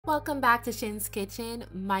Welcome back to Shin's Kitchen.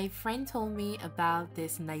 My friend told me about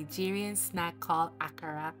this Nigerian snack called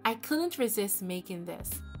Akara. I couldn't resist making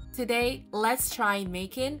this. Today, let's try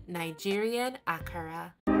making Nigerian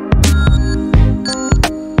Akara.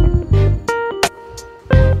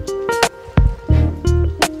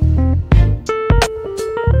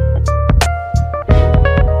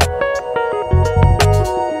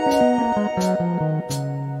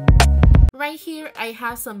 Right here, I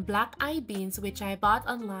have some black eye beans which I bought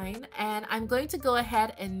online, and I'm going to go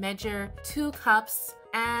ahead and measure 2 cups,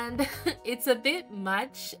 and it's a bit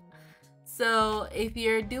much. So if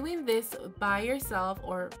you're doing this by yourself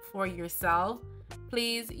or for yourself,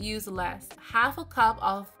 please use less. Half a cup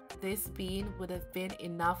of this bean would have been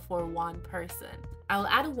enough for one person. I'll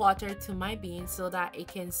add water to my beans so that it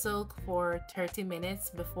can soak for 30 minutes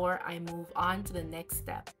before I move on to the next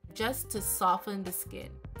step, just to soften the skin.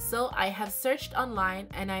 So I have searched online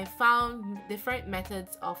and I found different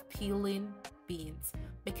methods of peeling beans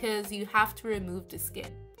because you have to remove the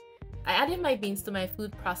skin. I added my beans to my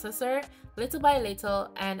food processor little by little,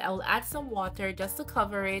 and I will add some water just to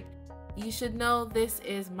cover it. You should know this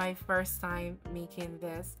is my first time making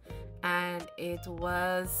this, and it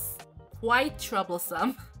was quite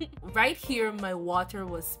troublesome. Right here, my water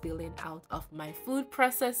was spilling out of my food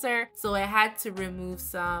processor, so I had to remove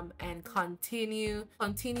some and continue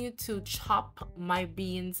to chop my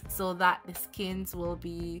beans so that the skins will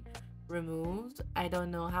be removed. I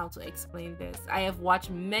don't know how to explain this. I have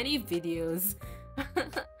watched many videos.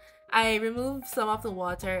 I removed some of the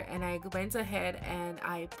water and I went ahead and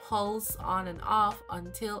I pulse on and off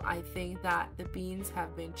until I think that the beans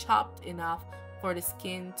have been chopped enough for the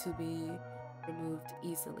skin to be removed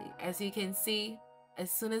easily. As you can see, as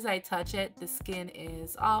soon as I touch it, the skin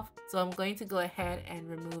is off. So I'm going to go ahead and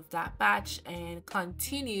remove that batch and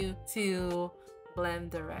continue to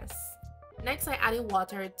blend the rest. Next, I added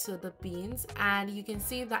water to the beans, and you can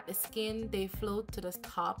see that the skin, they float to the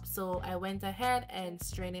top. So I went ahead and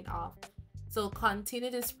strained it off. So continue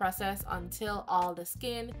this process until all the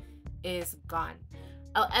skin is gone.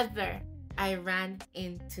 However, I ran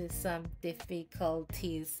into some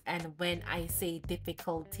difficulties, and when I say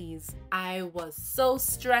difficulties, I was so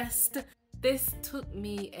stressed. This took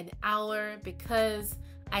me an hour because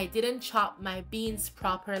I didn't chop my beans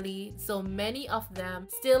properly, so many of them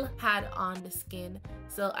still had on the skin.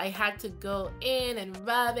 So I had to go in and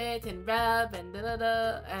rub it and rub and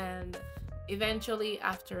and eventually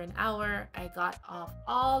after an hour I got off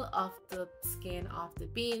all of the skin off the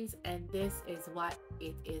beans, and this is what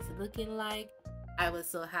it is looking like. I was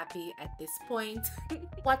so happy at this point.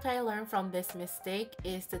 What I learned from this mistake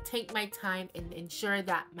is to take my time and ensure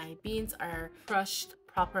that my beans are crushed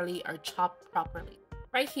properly or chopped properly.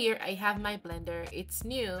 Right here, I have my blender. It's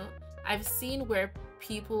new. I've seen where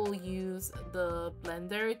people use the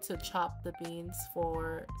blender to chop the beans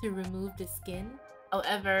to remove the skin.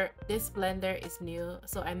 However, this blender is new,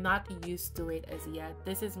 so I'm not used to it as yet.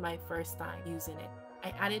 This is my first time using it. I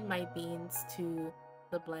added my beans to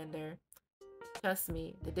the blender. Trust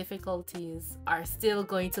me, the difficulties are still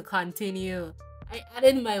going to continue. I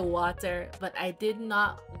added my water, but I did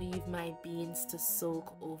not leave my beans to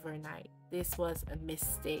soak overnight. This was a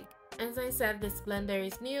mistake. As I said, this blender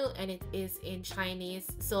is new and it is in Chinese,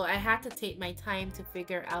 so I had to take my time to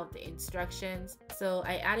figure out the instructions. So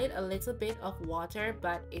I added a little bit of water,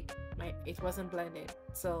 but it wasn't blended,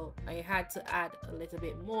 so I had to add a little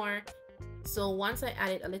bit more. So once I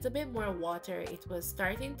added a little bit more water, it was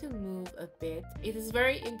starting to move a bit. It is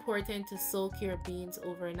very important to soak your beans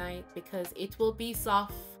overnight because it will be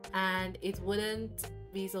soft and it wouldn't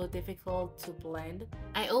be so difficult to blend.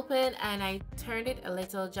 I opened and I turned it a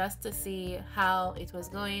little just to see how it was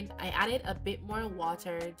going. I added a bit more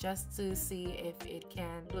water just to see if it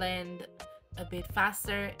can blend a bit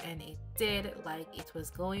faster, and it did. Like, it was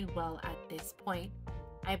going well at this point.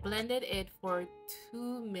 I blended it for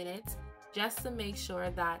 2 minutes just to make sure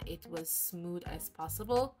that it was smooth as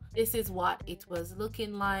possible. This is what it was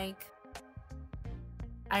looking like.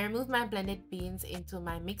 I removed my blended beans into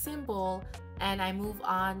my mixing bowl and I move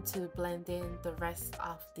on to blending the rest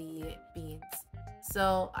of the beans.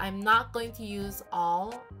 So I'm not going to use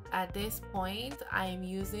all at this point. I'm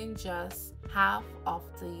using just half of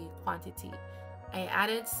the quantity. I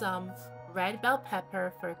added some red bell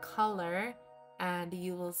pepper for color, and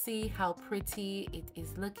you will see how pretty it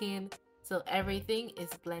is looking. So everything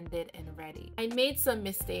is blended and ready. I made some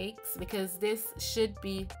mistakes because this should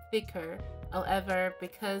be thicker. However,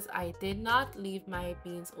 because I did not leave my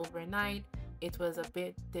beans overnight, it was a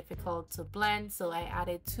bit difficult to blend, so I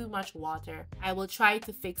added too much water. I will try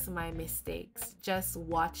to fix my mistakes. Just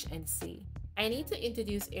watch and see. I need to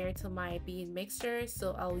introduce air to my bean mixture,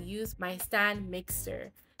 so I'll use my stand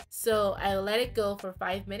mixer. So I'll let it go for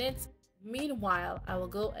 5 minutes. Meanwhile, I will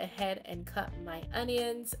go ahead and cut my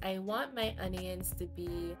onions. I want my onions to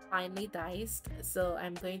be finely diced, so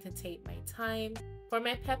I'm going to take my time. For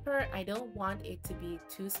my pepper, I don't want it to be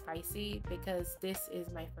too spicy because this is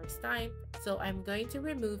my first time. So I'm going to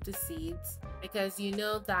remove the seeds because you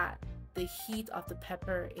know that the heat of the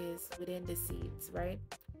pepper is within the seeds, right?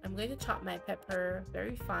 I'm going to chop my pepper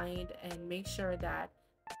very fine and make sure that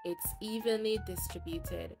it's evenly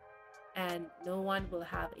distributed and no one will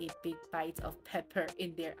have a big bite of pepper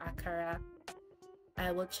in their akara.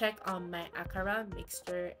 I will check on my akara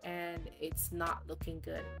mixture and it's not looking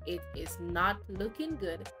good. It is not looking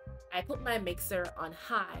good. I put my mixer on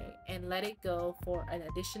high and let it go for an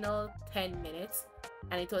additional 10 minutes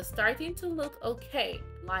and it was starting to look okay,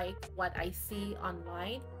 like what I see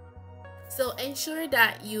online. So ensure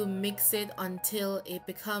that you mix it until it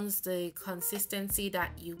becomes the consistency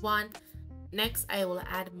that you want. Next, I will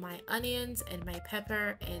add my onions and my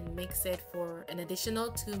pepper and mix it for an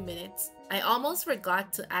additional 2 minutes. I almost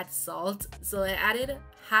forgot to add salt, so I added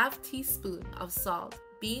half teaspoon of salt.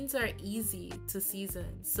 Beans are easy to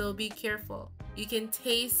season, so be careful. You can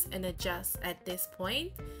taste and adjust at this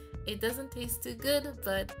point. It doesn't taste too good,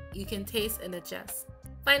 but you can taste and adjust.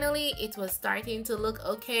 Finally, it was starting to look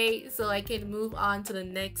okay, so I can move on to the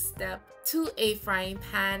next step. To a frying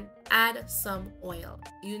pan, add some oil.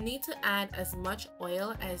 You need to add as much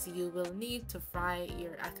oil as you will need to fry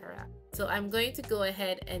your akara. So I'm going to go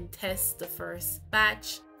ahead and test the first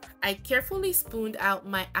batch. I carefully spooned out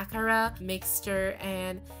my akara mixture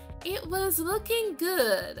and it was looking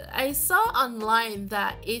good. I saw online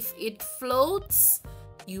that if it floats,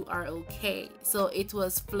 you are okay. So it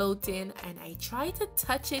was floating and I tried to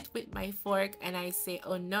touch it with my fork and I say,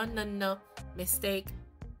 oh no, mistake.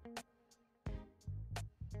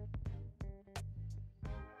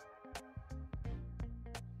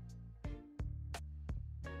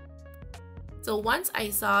 So once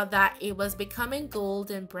I saw that it was becoming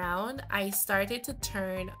golden brown, I started to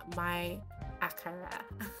turn my akara.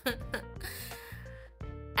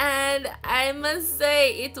 And I must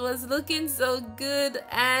say it was looking so good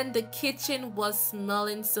and the kitchen was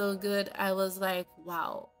smelling so good. I was like,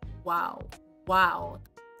 wow.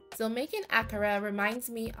 So making akara reminds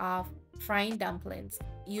me of frying dumplings.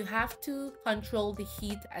 You have to control the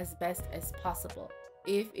heat as best as possible.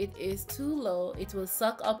 If it is too low, it will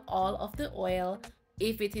suck up all of the oil.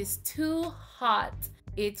 If it is too hot,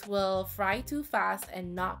 it will fry too fast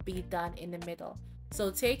and not be done in the middle. So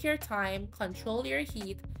take your time, control your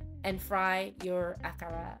heat, and fry your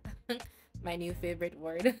akara. My new favorite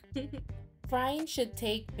word. Frying should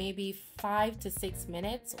take maybe 5 to 6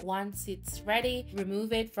 minutes. Once it's ready,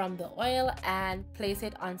 remove it from the oil and place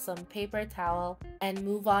it on some paper towel and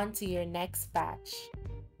move on to your next batch.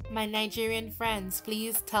 My Nigerian friends,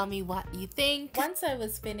 please tell me what you think. Once I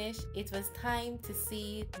was finished, it was time to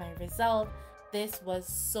see my result. This was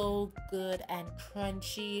so good and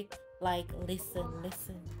crunchy. Like, listen.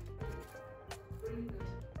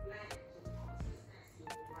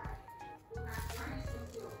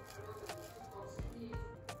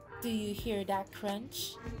 Do you hear that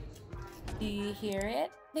crunch? Do you hear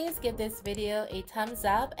it? Please give this video a thumbs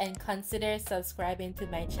up and consider subscribing to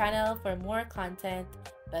my channel for more content.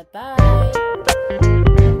 Bye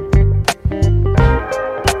bye.